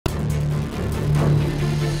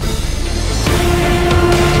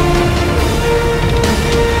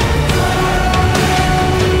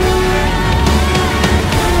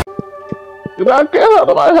Now get out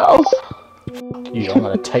of my house! You, I'm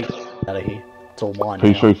gonna take it out of here. It's all mine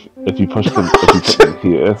Pretty now. sure if you push them, if you put them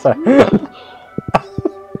here... Sorry.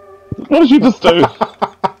 What did you just do?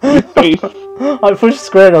 You thief! I pushed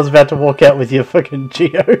square and I was about to walk out with your fucking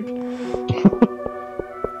geode.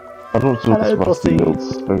 I don't know Hello, this rusty Bossy. old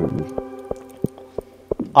spoon.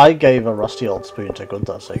 I gave a rusty old spoon to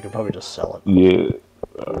Gunther, so you could probably just sell it. Yeah.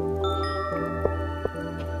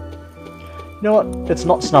 You know what? It's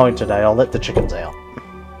not snowing today, I'll let the chickens out.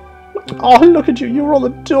 Oh, look at you, you're all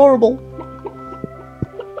adorable!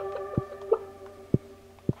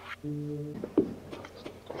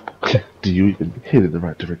 Do you even head in the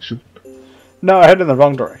right direction? No, I headed in the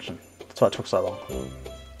wrong direction. That's why it took so long.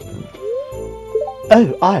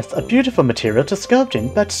 Oh, ice, a beautiful material to sculpt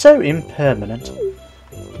in, but so impermanent.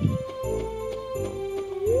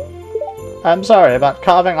 I'm sorry, but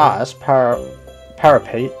carving ice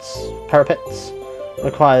parapets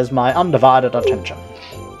requires my undivided attention.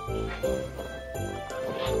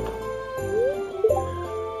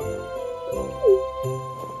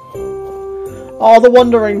 Oh, the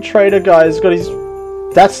wandering trader guy's got his...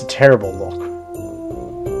 That's a terrible look.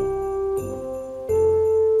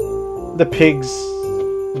 The pig's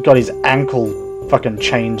got his ankle fucking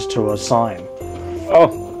chained to a sign. Oh!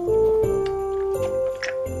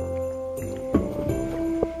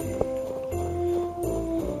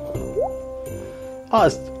 Oh,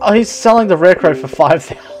 he's selling the rare crate for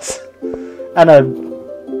 5,000. And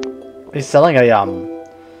he's selling a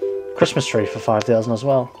Christmas tree for 5,000 as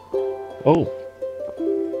well. Oh.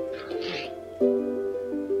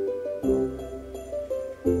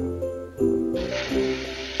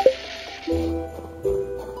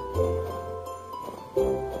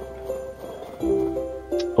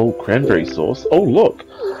 Oh, cranberry sauce. Oh, look!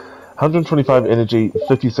 125 energy,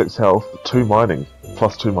 56 health, 2 mining.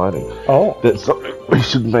 Plus 2 mining. Oh. That's something we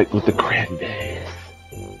should make with the cranberries.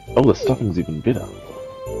 Oh, the stuffing's even better.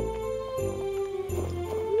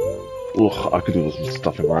 Ugh, I could do with some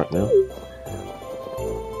stuffing right now.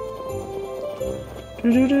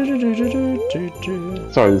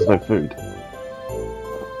 Sorry, there's no food.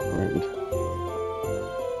 Rude.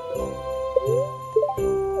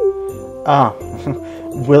 Ah,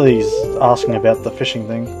 Willie's asking about the fishing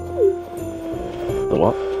thing. The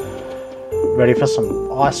what? Ready for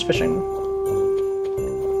some ice fishing?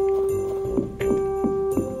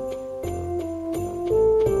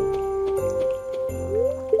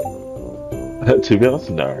 To be honest,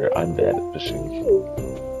 no, I'm bad at fishing.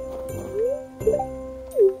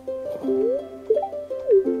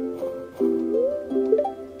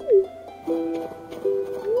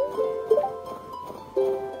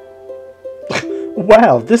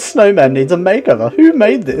 Wow, this snowman needs a makeover. Who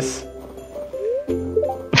made this?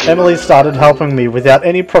 Emily started helping me without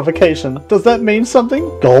any provocation. Does that mean something?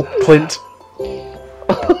 Gulp, Clint.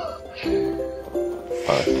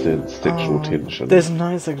 I sense sexual tension. There's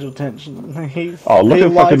no sexual tension. Oh, look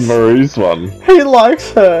at fucking Maru's one. He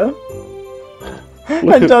likes her. Look And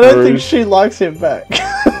I at don't think Maru's. she likes him back.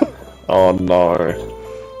 Oh no.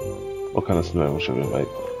 What kind of snowman should we make?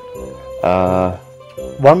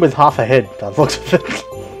 One with half a head, I've looked at it.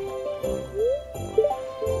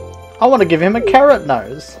 I want to give him a carrot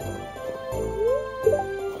nose.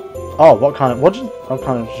 Oh, what kind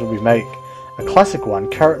should we make? A classic one,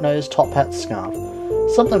 carrot nose, top hat, scarf.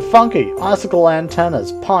 Something funky, icicle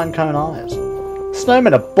antennas, pine cone eyes.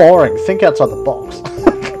 Snowmen are boring, think outside the box.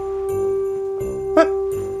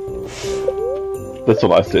 That's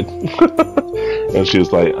what I said. And she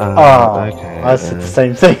was like, okay. I said the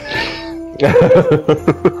same thing.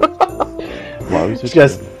 Why was She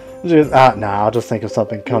goes, nah, I'll just think of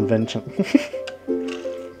something conventional.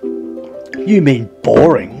 You mean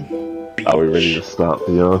boring? Bitch. Are we ready to start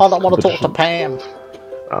the I don't want to talk to Pam.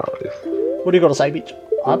 Oh, yes. What do you got to say, bitch?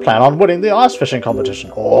 I plan on winning the ice fishing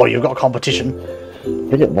competition. Oh, you've got competition.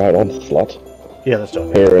 Bring it right on, slut. Yeah, let's do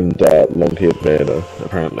it. Her and long-haired man are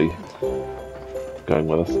apparently going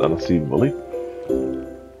with us, and I see Willie.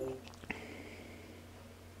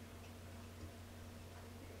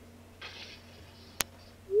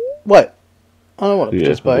 Wait. I don't want to Yeah,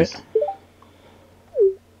 participate.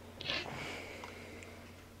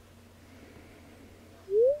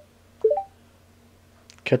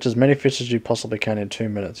 Catch as many fish as you possibly can in 2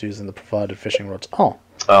 minutes using the provided fishing rods. Oh.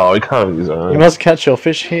 Oh, we can't use our You own. must catch your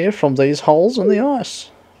fish here from these holes in the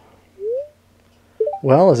ice.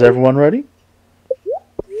 Well, is everyone ready?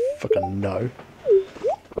 Fucking no.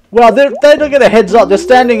 Well, they don't get a heads up. They're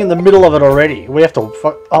standing in the middle of it already. We have to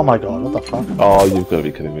oh my god, what the fuck? Oh, you've got to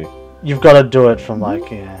be kidding me. You've got to do it from like,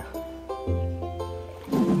 yeah.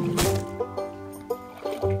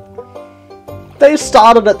 They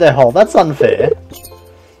started at their hole. That's unfair.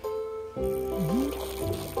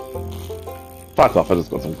 Fuck off, I just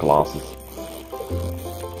got some glasses.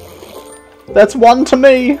 That's one to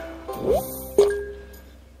me.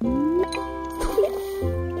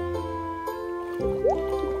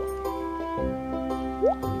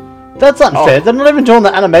 That's unfair. They're not even doing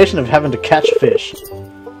the animation of having to catch fish.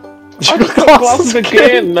 I just got glasses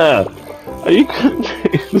again! Are you kidding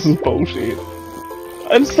me? This is bullshit.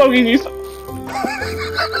 I'm soggy you.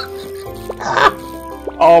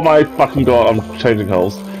 Oh my fucking god, I'm changing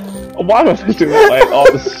holes. Why am I fishing that way? Oh,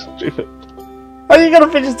 this is stupid. Are you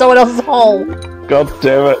gonna fish in someone else's hole? God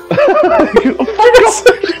damn it.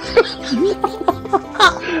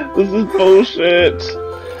 This is bullshit.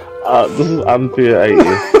 This is unfair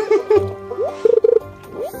AF.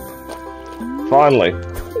 Finally.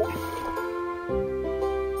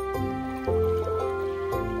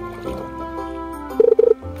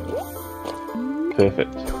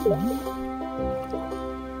 Perfect.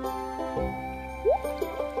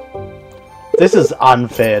 This is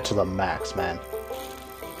unfair to the max, man.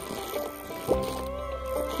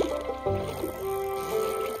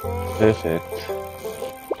 Perfect.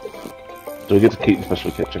 Do we get to keep the fish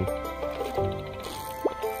we're catching?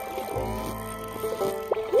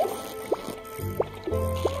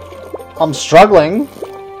 I'm struggling.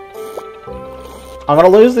 I'm gonna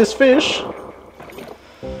lose this fish.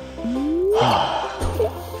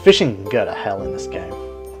 Fishing can go to hell in this game.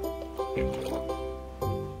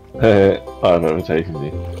 I'm overtaking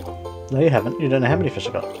you. No, you haven't. You don't know how many fish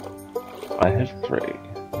I've got. I have 3.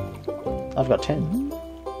 I've got 10.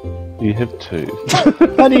 You have 2.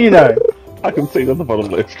 How do you know? I can see it on the bottom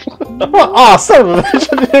left. What? Oh, son of a bitch!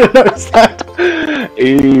 I didn't notice that.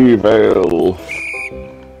 Evil.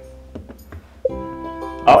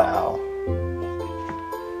 Wow.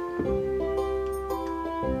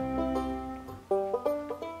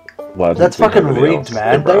 Well, That's fucking rigged, else.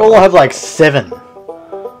 man. They all have like 7.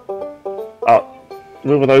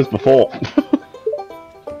 Where were those before?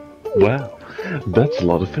 Wow, that's a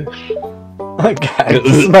lot of fish. Okay,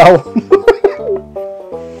 smell.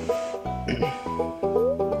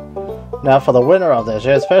 Now for the winner of this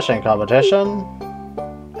year's fishing competition,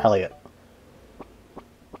 Elliot.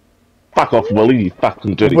 Fuck off, Willie, you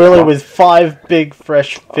fucking dirty Willie fuck. with 5 big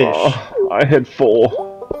fresh fish. Oh, I had 4.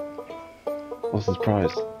 What's his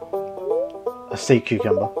prize? A sea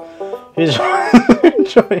cucumber. He's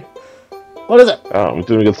enjoy. What is it? Oh, we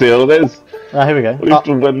didn't even see what it is. Oh, here we go. We have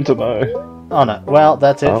to win to know. Oh no. Well,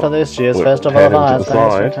 that's it for this year's we're Festival of panning Ice. to the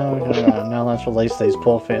Thanks for coming. Now let's release these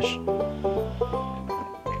poor fish.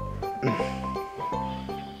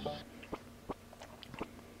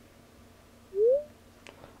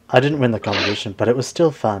 I didn't win the competition, but it was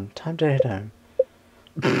still fun. Time to head home.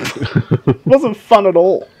 Wasn't fun at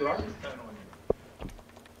all.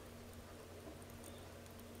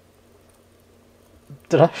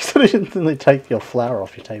 Did I accidentally take your flower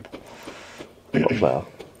off your table? What flower?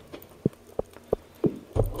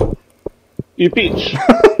 You bitch!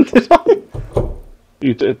 Did I?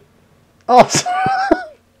 You did. Oh, sorry.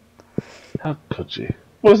 How could you?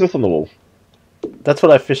 What is this on the wall? That's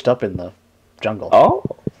what I fished up in the jungle. Oh.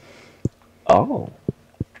 Oh.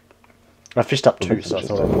 I fished up 2, That's so I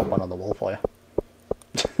thought I'd put one on the wall for you.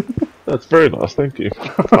 That's very nice, thank you.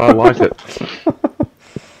 I like it.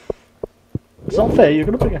 It's not fair, you've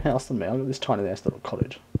got a bigger house than me. I've got this tiny ass little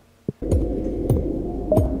cottage.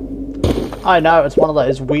 I know, it's one of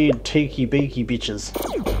those weird tiki beaky bitches.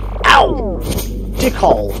 Ow!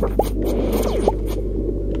 Dickhole!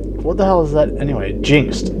 What the hell is that anyway?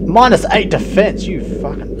 Jinxed. -8 defense, you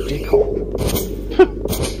fucking dickhole.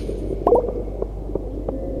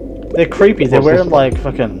 They're creepy, they're wearing like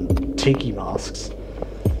fucking tiki masks.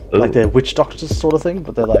 Ooh. Like they're witch doctors sort of thing,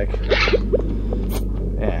 but they're like...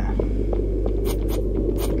 Yeah.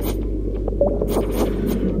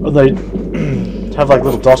 Or they have like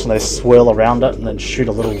little dots and they swirl around it and then shoot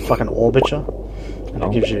a little fucking orb at you. And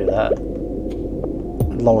it gives you that.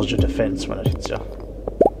 It lowers your defense when it hits you.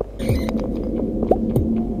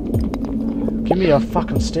 Give me a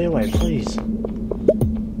fucking stairway, please.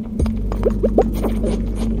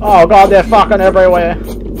 Oh god, they're fucking everywhere!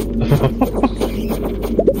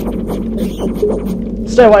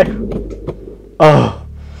 Stay away! Oh.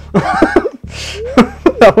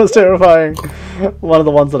 That was terrifying. One of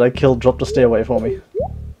the ones that I killed dropped a stairway for me.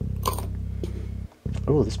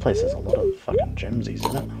 Oh, this place has a lot of fucking gemsies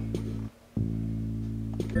in it.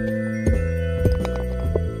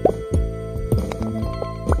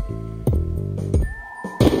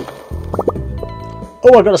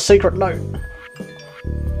 Oh, I got a secret note.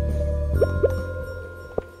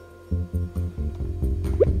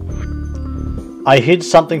 I hid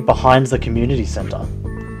something behind the community center.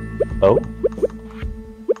 Oh?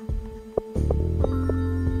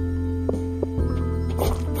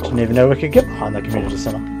 Didn't even know we could get behind the community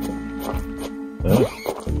center. Oh.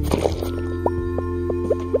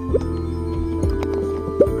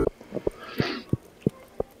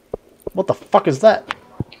 What the fuck is that?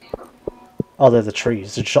 Oh, they're the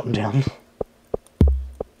trees. Just shot them down.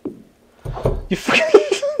 You fucking...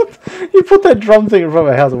 you put that drum thing in front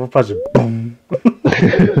of my house and we'll punch it. Boom.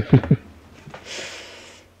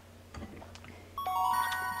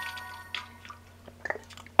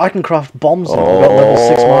 I can craft bombs now. I've got level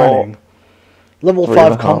 6 mining. Level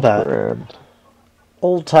 5 combat. Grand.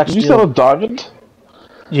 All tax Did you sell a diamond?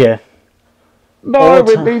 Yeah. No,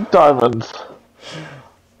 we need diamonds.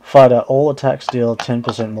 Fighter, all attacks deal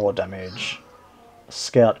 10% more damage.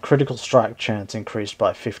 Scout, critical strike chance increased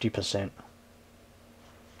by 50%.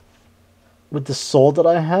 With the sword that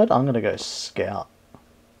I had, I'm gonna go Scout.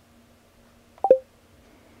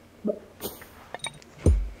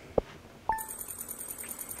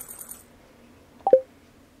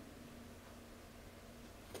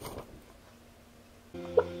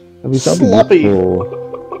 Have you done Sloppy!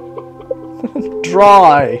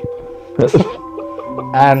 Dry!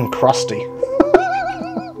 And crusty.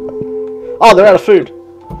 Oh, they're out of food.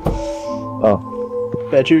 Oh.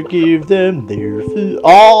 Bet you give them their food.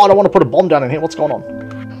 Oh, I don't want to put a bomb down in here. What's going on?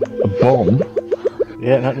 A bomb?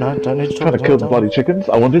 Yeah, no, don't need to talk Trying to kill the bloody chickens?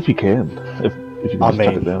 I wonder if you can. If you can just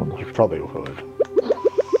chuck it down. You probably would.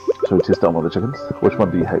 Shall we test it on one of the chickens? Which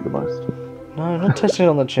one do you hate the most? No, I'm not testing it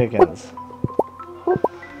on the chickens.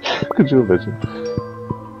 Could you imagine?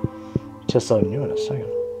 Test on you in a second.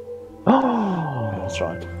 Oh, That's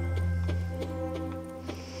right.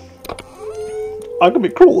 I can be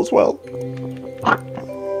cruel as well.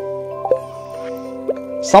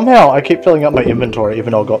 Somehow I keep filling up my inventory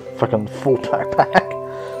even though I've got fucking full backpack.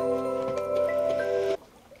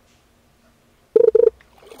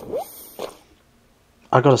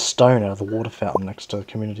 I got a stone out of the water fountain next to the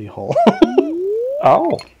community hall.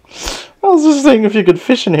 oh. I was just thinking if you could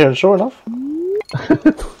fish in here, and sure enough.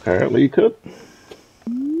 Apparently you could.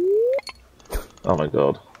 Oh my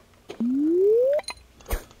god.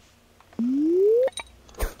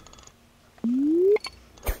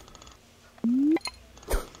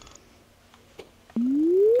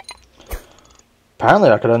 Apparently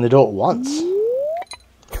I could only do it once.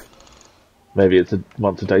 Maybe it's a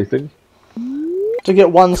once a day thing? To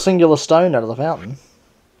get one singular stone out of the fountain.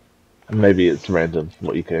 Maybe it's random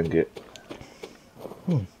what you can get.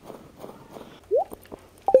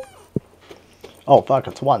 Oh fuck,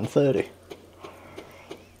 it's 1:30.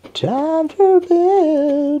 Time for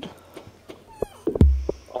bed.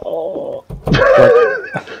 Oh.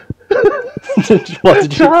 What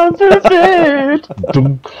did you... Time for bed!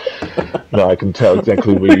 No, I can tell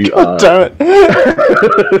exactly where you are. Damn it.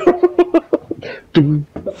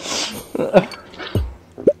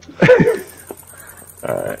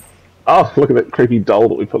 Alright. Oh, look at that creepy doll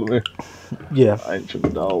that we put in there. Yeah.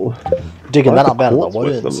 Ancient doll. Digging that up out of the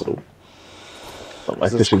woods. Oh, my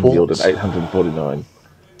fishing yielded 849.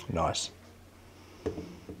 Nice.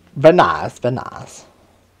 Very nice, very nice.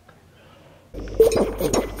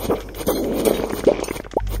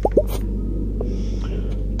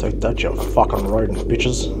 Take that, you fucking rodent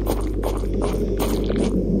bitches.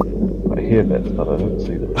 I hear that, but I don't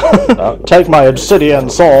see them. Take my obsidian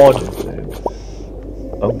sword.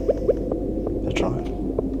 Oh. They're trying.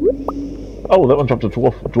 Oh, that one dropped a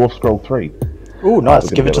dwarf scroll 3. Ooh, nice.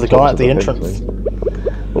 Give it to the guy at the entrance.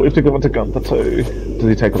 Well, we have to give it to Gunther too. Does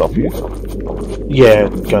he take it off you? Yeah,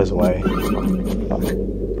 it goes away.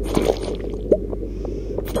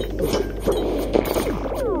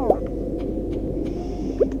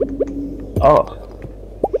 Oh.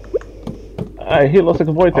 Hey, he looks like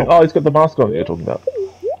a void thing. Oh, he's got the mask on that you're talking about.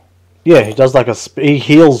 Yeah, he does like a... he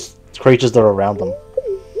heals creatures that are around them.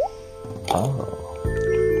 Oh.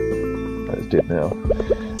 That's dead now.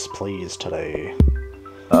 Please, today.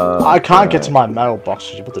 I can't get to my mailbox.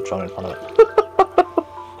 Should you put the drum in front of it?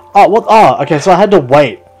 Oh, what? Oh, okay, so I had to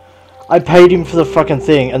wait. I paid him for the fucking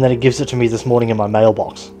thing, and then he gives it to me this morning in my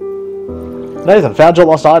mailbox. Nathan, found your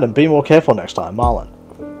lost item. Be more careful next time, Marlon.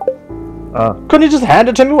 Couldn't he just hand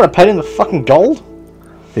it to me when I paid him the fucking gold?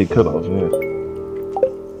 He could have, yeah.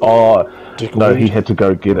 Oh, no, he had to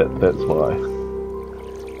go get it, that's why.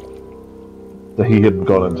 So he hadn't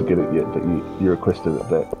gone in to get it yet, but you requested it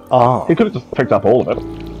back. Oh. He could have just picked up all of it.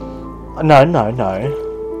 No, no, no.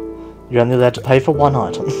 You're only allowed to pay for one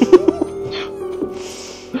item.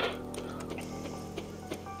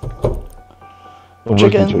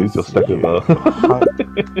 Chicken. Just stick it there.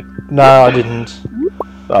 No, I didn't.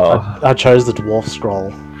 Oh. I chose the dwarf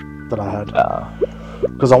scroll that I had.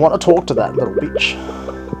 Because I want to talk to that little bitch.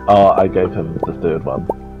 Oh, I gave him the third one.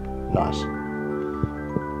 Nice.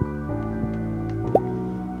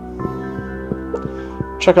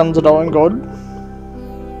 Chickens are doing good.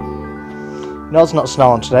 No, it's not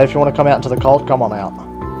snowing today. If you want to come out into the cold, come on out.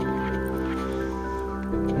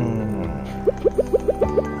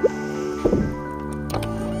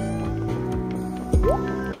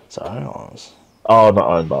 So, oh, not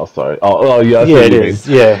Iron Bar, sorry. Oh, yeah. Yeah, it is.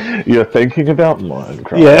 Yeah. You're thinking about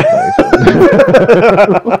Minecraft. Yeah.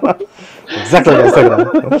 Exactly what I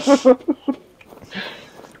was thinking of.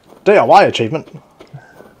 DIY achievement.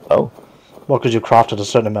 Oh. Well, because you crafted a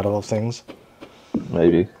certain amount of things.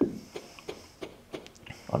 Maybe.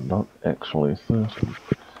 I'm not actually certain.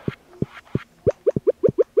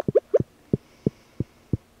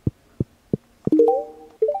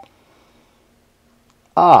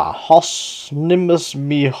 Ah, Hos Nimbus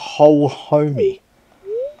me ho homie.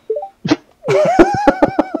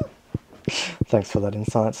 Thanks for that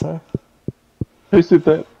insight, sir. Who said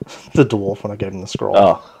that? The dwarf when I gave him the scroll.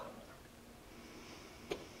 Oh.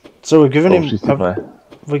 So we've given him.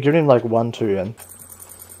 We've given him like 1, 2, and.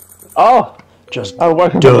 Oh! Just. I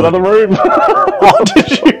woke up in another room! Oh, did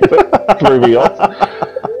you? Threw me off.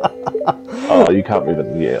 Oh, you can't move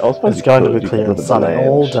it. Yeah, I was supposed It's going to be clear and sunny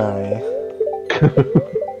all day.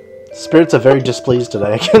 Spirits are very displeased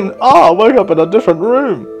today. Oh, I woke up in a different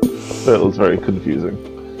room! That was very confusing.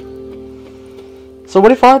 So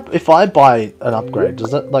what if I buy an upgrade?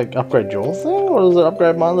 Does that like upgrade your thing, or does it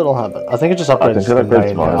upgrade my little habit? I think it just upgrades the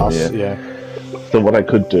main house. Yeah. So what I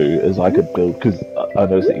could do is I could build, because I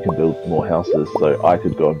noticed that you can build more houses, so I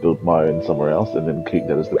could go and build my own somewhere else and then keep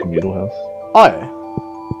that as the communal house. Oh yeah.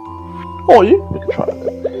 Oh yeah. We could try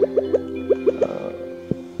that.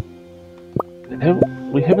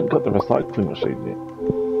 We haven't got the recycling machine yet.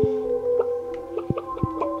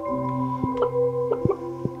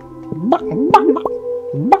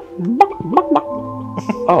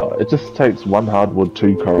 Oh, it just takes 1 hardwood,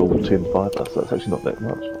 2 coral, and 10 fibre, so it's actually not that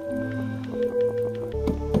much.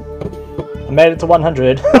 I made it to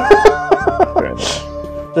 100.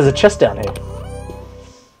 There's a chest down here.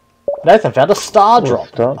 Nathan found a star drop.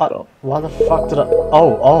 Why the fuck did I...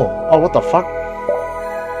 Oh, what the fuck?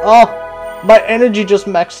 Oh, my energy just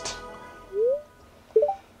maxed.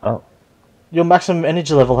 Oh. Your maximum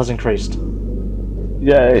energy level has increased.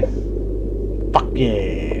 Yay. Fuck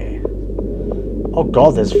yeah. Oh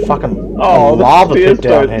god, there's fucking lava pit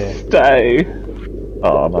down here. Stay.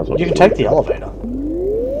 Oh, I might as well. You can take the elevator.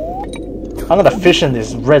 I'm gonna fish in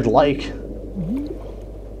this red lake.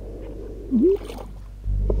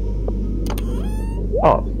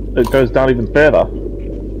 Oh, it goes down even further.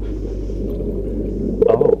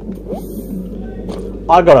 Oh.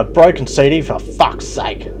 I got a broken CD for fuck's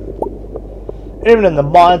sake. Even in the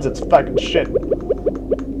mines, it's fucking shit.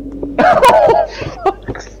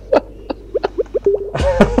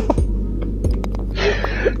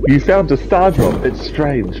 You found a star drop. It's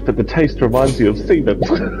strange, but the taste reminds you of semen.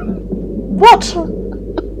 What?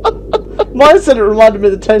 Mine said it reminded me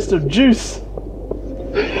of the taste of juice.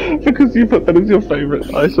 Because you put that as your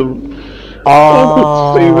favourite item.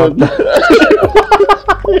 Oh, semen.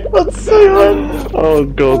 What's semen? Oh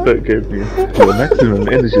god, that gave me. Your maximum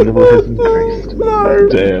energy level has increased. No.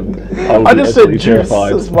 Damn. I just said juice.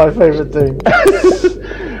 That's my favourite thing.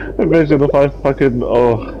 Imagine if I fucking.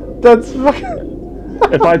 That's fucking.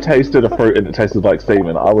 If I tasted a fruit and it tasted like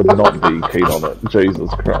semen, I would not be keen on it. Jesus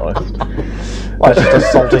Christ. Why, it's just a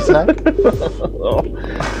salty snack?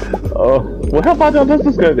 Well, how far down does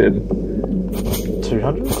this go then?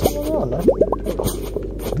 200? Oh, no.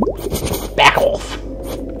 Back off!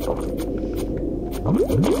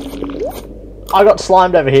 I got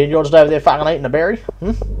slimed over here and you're just over there fucking eating a berry?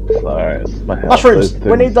 Sorry, it's my house. Mushrooms!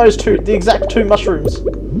 We need those two, the exact 2 mushrooms.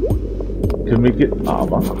 Can we get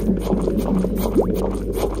armor?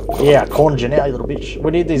 Yeah, I cornered you now, you little bitch.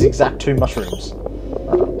 We need these exact 2 mushrooms.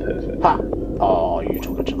 Perfect. Ha! Oh, you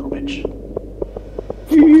took it, you little bitch.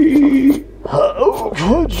 Oh,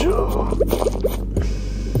 could you?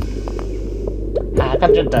 How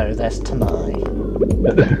could you do this to me?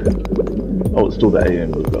 Oh, it's still the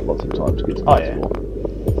AM, we've got lots of time to get to the yeah.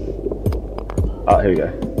 Oh, here we go.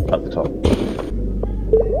 Up the top.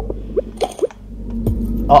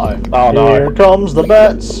 Uh-oh. Oh, no. Here comes the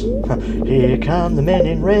bats. Here come the men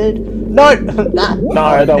in red. No! No,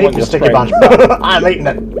 I don't want your sticky bun. I'm eating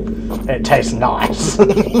it. It tastes nice.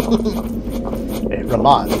 It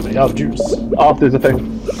reminds me of juice. Oh, there's a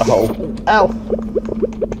thing. A hole. Ow.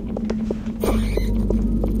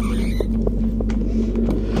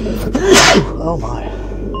 Oh my.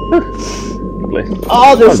 less.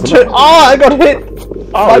 Oh, there's two. Oh, I got hit.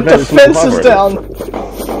 Oh, My that is defense is vibrating. down.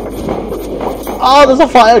 Oh, there's a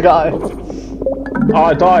fire guy. Oh,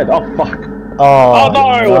 I died. Oh, fuck. Oh, Oh,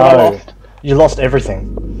 no, what have I lost? You lost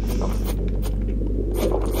everything.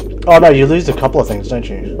 Oh no, you lose a couple of things, don't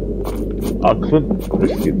you? Oh, Clint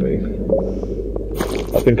rescued me.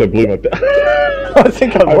 I think I blew my back. I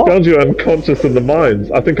think I I won. found you unconscious in the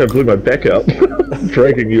mines. I think I blew my back out,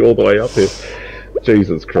 dragging you all the way up here.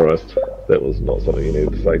 Jesus Christ. That was not something you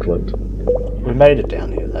needed to say, Clint. We made it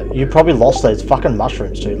down here though. You probably lost those fucking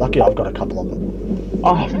mushrooms too. Lucky I've got a couple of them.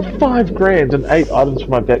 Oh, 5 grand and 8 items for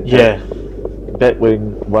my backpack. Yeah.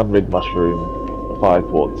 Batwing, 1 red mushroom, 5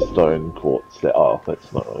 quartz, stone, quartz. Oh,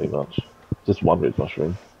 that's not really much. Just 1 red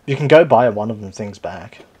mushroom. You can go buy one of them things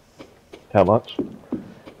back. How much?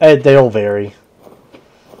 They all vary.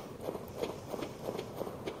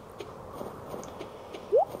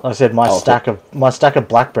 Like I said, my stack of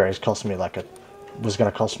blackberries cost me was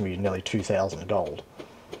going to cost me nearly 2,000 gold.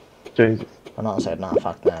 Jesus. And I said, nah,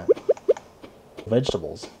 fuck that.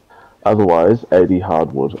 Vegetables. Otherwise, 80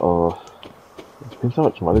 hardwood. Oh, it depends how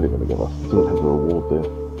much money they're going to give us. Still have a reward there.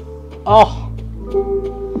 Oh,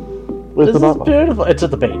 Where's this the is night? beautiful. It's at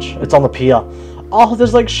the beach. It's on the pier. Oh,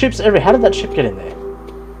 there's like ships everywhere. How did that ship get in there?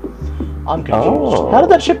 I'm confused. Oh. How did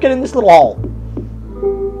that ship get in this little hole?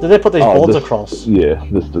 Did they put these boards this, across? Yeah,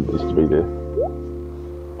 this used to be there.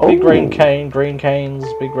 Big Oh. green canes,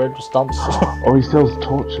 big red stumps. Oh, he sells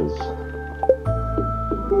torches.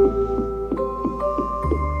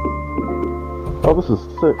 Oh, this is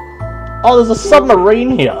sick. Oh, there's a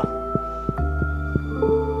submarine here.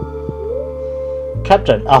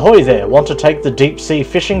 Captain, ahoy there. Want to take the deep sea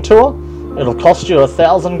fishing tour? It'll cost you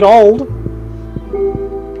 1,000 gold.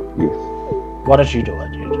 Yes. Why don't you do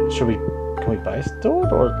it? Can we both do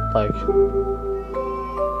it? Or, like...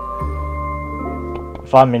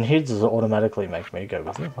 If I'm in his, does it automatically make me go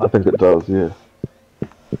with you? I think it does, yeah.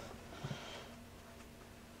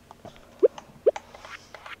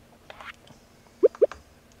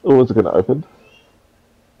 Oh, is it going to open?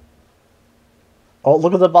 Oh,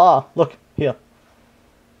 look at the bar. Look, here.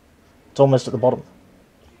 It's almost at the bottom.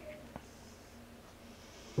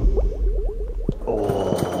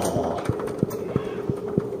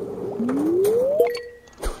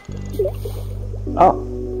 Oh.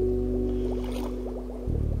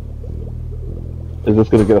 Is this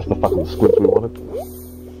going to get us the fucking squid we wanted?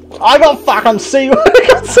 I got fucking seaweed! I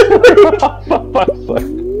got seaweed! For fuck's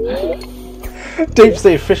sake. Deep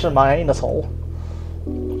sea fish in my anus hole.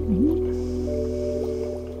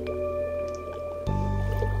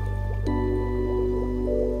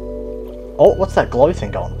 Oh, what's that glow thing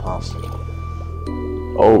going past?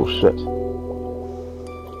 Oh, shit.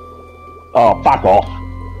 Oh, fuck off.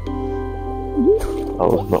 I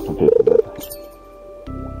was not prepared for that.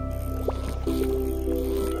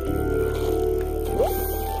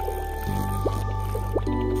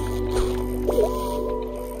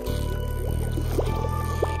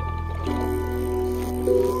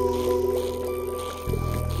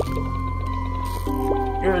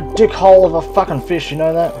 You're a dickhole of a fucking fish, you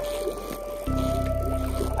know that?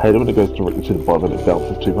 I hate it when it goes directly to the bottom and it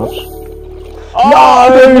bounces too much. No!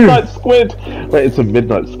 There's a midnight squid! Wait, it's a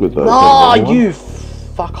midnight squid though. Ah, It's not a normal you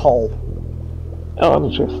fuckhole. one. Oh, on the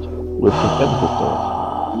chest. With some amethyst on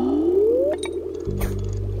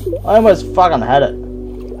I almost fucking had it.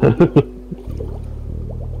 it.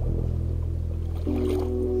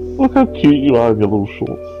 Look how cute you are in your little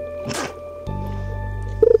shorts.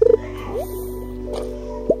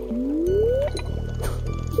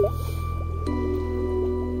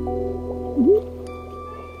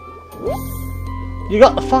 You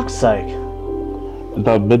got the fuck's sake.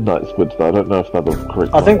 They're midnight squids though, I don't know if they're the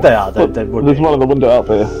correct I think one. they are. They would There's be. one in the window out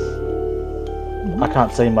there. I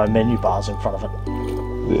can't see my menu bars in front of it.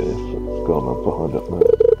 Yes, it's gone up behind it now.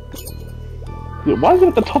 Yeah, why is it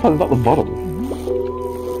at the top and not the bottom?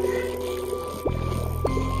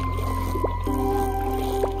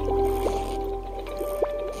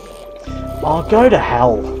 Oh, go to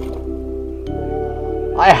hell.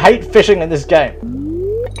 I hate fishing in this game.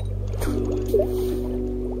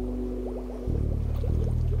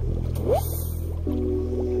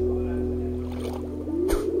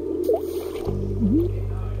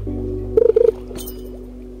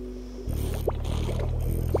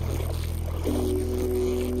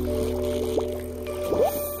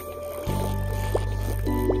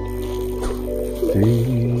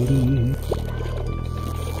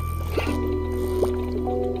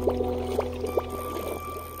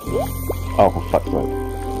 Oh, for fuck's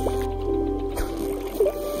sake.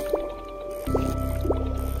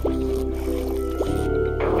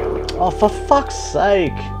 Oh, for fuck's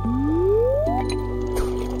sake.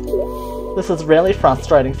 This is really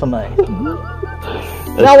frustrating for me.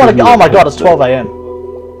 Now I want to go. Oh my god, it's 12 AM.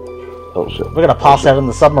 Oh shit. We're gonna pass out in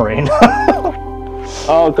the submarine.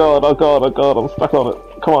 Oh god, oh god, oh god, I'm stuck on it.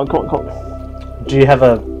 Come on, come on, come on. Do you have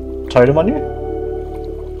a totem on you?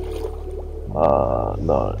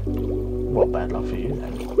 No. Well, bad luck for you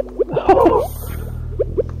then.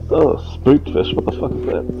 Oh, spooked fish, what the fuck is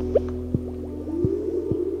that?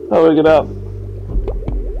 How do we get out?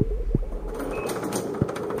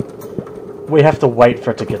 We have to wait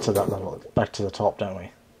for it to get to that level, back to the top, don't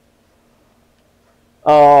we?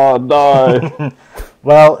 Oh no!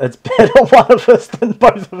 Well, it's better one of us than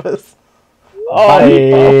both of us. Oh,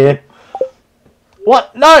 Bye.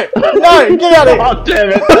 What? No! No! Get out of here! Oh damn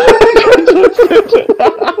it!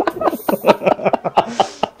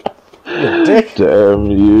 You dick. Damn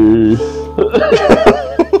you!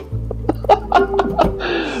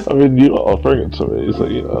 I mean, you were offering it to me, so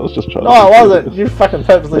you know, I was just trying. No, I wasn't. You fucking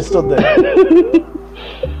purposely stood there.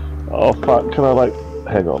 Oh fuck! Can I like?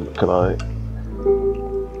 Hang on. Can I?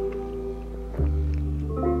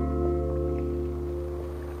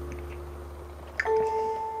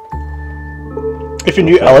 If you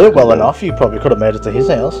knew Elliot well enough, you probably could have made it to his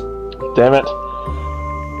house. Damn it!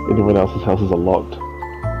 Anyone else's houses are locked.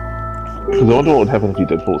 Because I wonder what would happen if you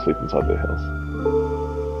did fall asleep inside their house.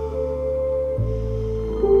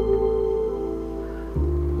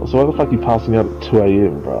 So why the fuck are you passing out at 2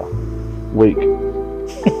 AM, bruh? Weak.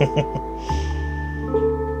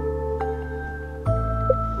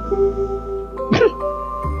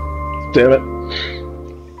 Damn it.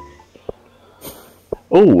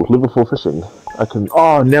 Oh, level 4 fishing. I can.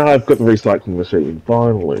 Oh, now I've got the recycling machine.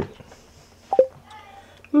 Finally.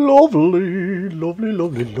 Lovely, lovely,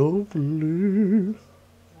 lovely, lovely.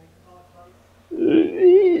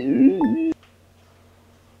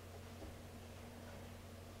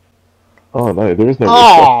 Oh no, there is no.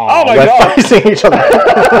 Oh my we're god! facing each other.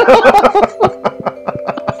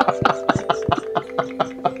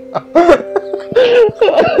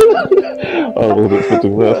 I wasn't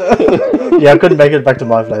expecting that. Yeah, I couldn't make it back to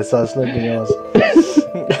my place, so I slept in yours.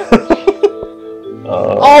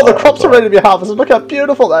 Oh, the crops are ready to be harvested. Look how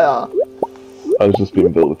beautiful they are. I was just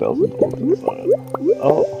being built 1,000 points.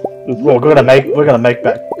 Oh, well, we're gonna make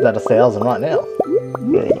back that 1,000 right now.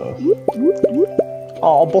 Very nice.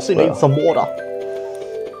 Oh, Bossy needs some water.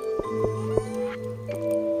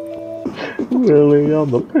 Really on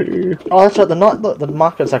the pee. Oh, that's right. The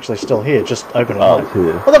market's actually still here, just open at night. It's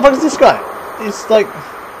here. What the fuck is this guy? He's like,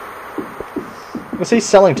 is he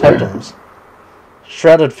selling totems?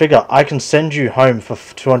 Shrouded figure. I can send you home for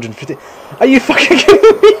 250. Are you fucking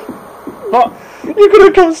kidding me? Oh. You could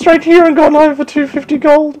have come straight here and gone home for 250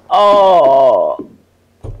 gold. Oh.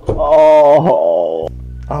 Oh.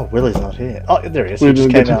 Oh, Willie's not here. Oh, there he is. We He just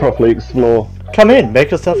didn't get came to out. properly explore. Come in,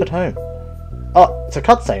 make yourself at home. Oh, it's a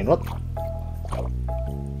cutscene. What?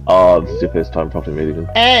 Oh, this is your first time properly meeting him.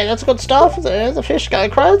 Hey, that's good stuff. The fish go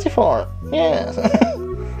crazy for it. Yeah.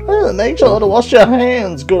 Oh, make sure to wash your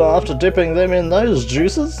hands good after dipping them in those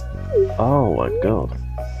juices. Oh my god.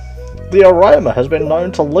 The aroma has been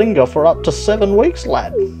known to linger for up to 7 weeks,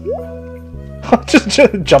 lad. just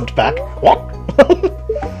jumped back. What?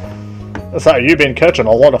 So you've been catching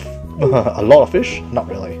a lot of fish? Not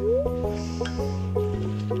really.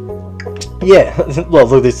 Yeah. Well,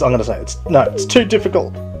 look at this. I'm gonna say it's too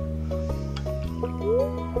difficult.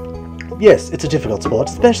 Yes, it's a difficult sport,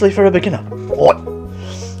 especially for a beginner. What?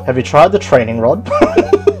 Have you tried the training rod?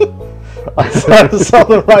 I sell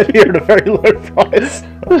them right here at a very low price.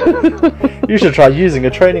 You should try using a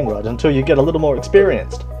training rod until you get a little more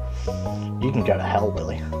experienced. You can go to hell,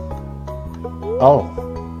 Willie. Oh.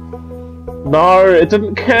 No, it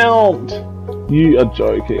didn't count! You are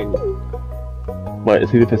joking. Wait, is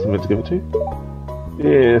he the person I'm meant to give it to?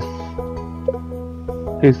 Yes.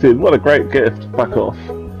 He said, what a great gift. Fuck off.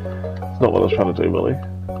 It's not what I was trying to do, Willie.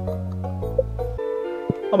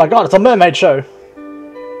 Oh my god, it's a mermaid show!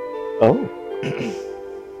 Oh.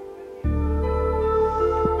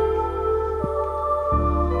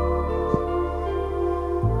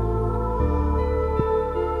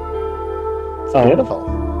 It's beautiful.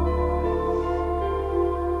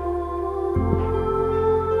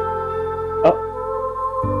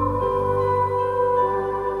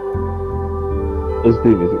 Is the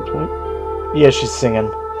music tonight? Yeah, she's singing.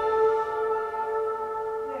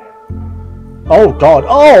 Oh god,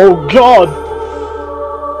 oh god!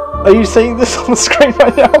 Are you seeing this on the screen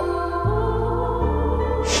right now?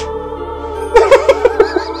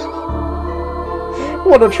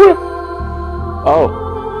 What a trip! Oh.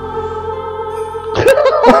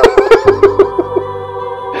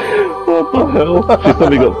 What What the hell? She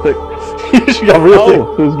suddenly got sick. She got real sick.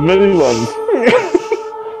 Oh, there's many ones.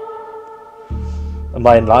 Am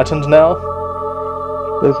I enlightened now? I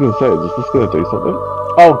was gonna say, is this gonna do something?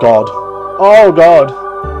 Oh god. Oh god.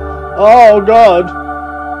 Oh god.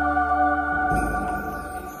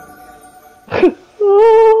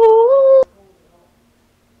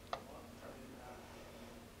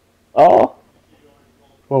 Oh.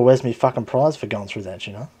 Well, where's me fucking prize for going through that,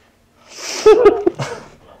 you know?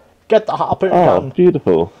 Get the harpoon gun.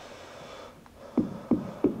 Beautiful.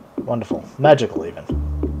 Wonderful. Magical, even.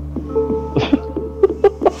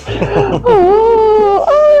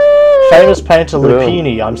 Famous painter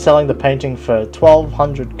Lupini. I'm selling the painting for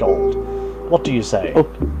 1,200 gold. What do you say? Oh.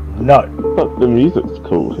 No. But the music's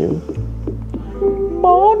cool here.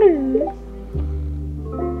 Money.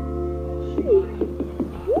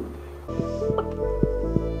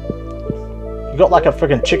 You got like a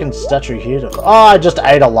freaking chicken statue here to... Oh, I just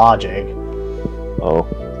ate a large egg. Oh.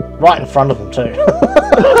 Right in front of him too.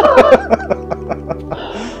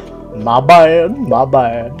 My bad, my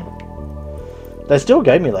bad. They still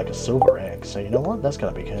gave me like a silver egg, so you know what? That's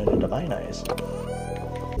gonna be turned into mayonnaise.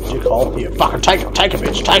 Did you call? Here, fucking take it,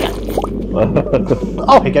 bitch, take it!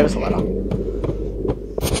 Oh, he gave us a letter.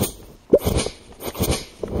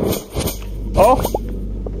 Oh!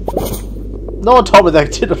 No one told me they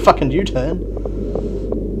did a fucking U-turn.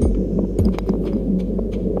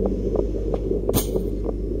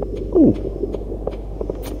 Ooh.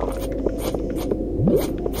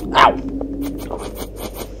 Ow!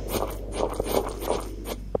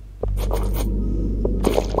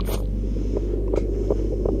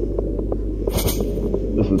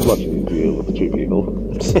 This is much easier with two people.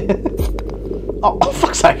 Oh, for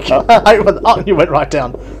fuck's sake! Oh, you went right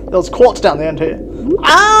down. There was quartz down the end here.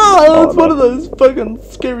 Ah! It's one of those fucking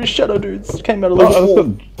scary shadow dudes came out of the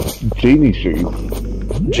wall. Genie shoes.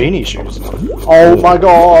 Genie shoes. Oh my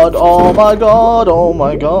god, oh my god, oh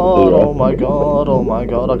my god, oh my god, oh my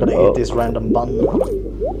god, I gotta eat this random bun.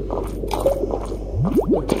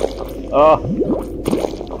 Ah.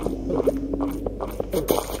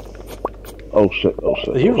 Oh shit, oh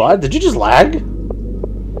shit. Are you right? Did you just lag? Did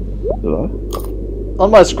I? On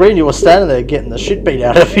my screen you were standing there getting the shit beat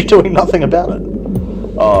out of you doing nothing about it.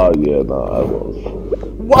 Oh yeah, no, I was.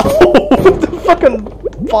 Whoa! The fucking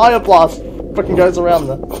fire blast fucking goes around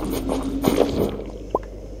the...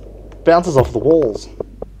 bounces off the walls.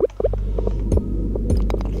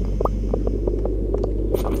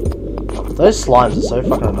 Those slimes are so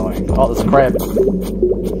fucking annoying. Oh, there's a crab. I'm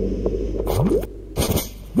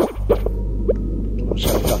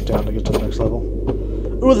just gonna duck down to get to the next level.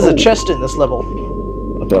 Ooh, there's a chest in this level.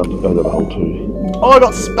 I got a hole too. Oh, I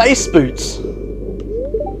got space boots.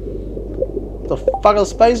 The fuck are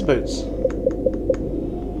space boots?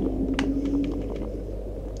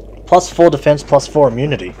 +4 defense, +4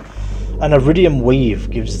 immunity. An iridium weave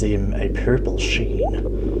gives them a purple sheen.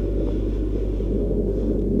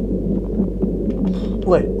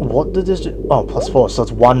 Wait, what did this do? Oh, +4, so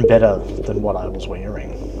it's one better than what I was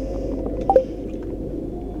wearing.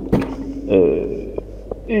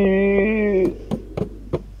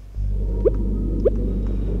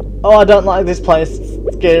 Oh, I don't like this place. It's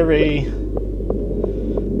scary.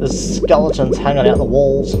 There's skeletons hanging out the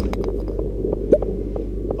walls.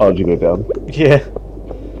 Oh, did you go down? Yeah.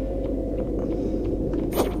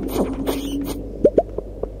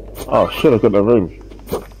 Oh shit, I've got no room.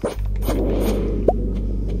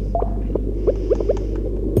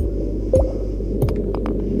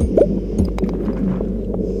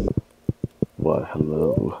 Why,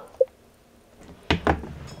 hello.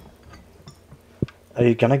 Are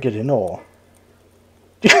you gonna get in or?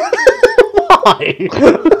 Why?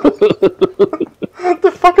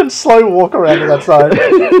 The fucking slow walk around to that side.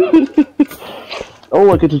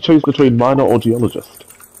 Oh, I get to choose between miner or geologist.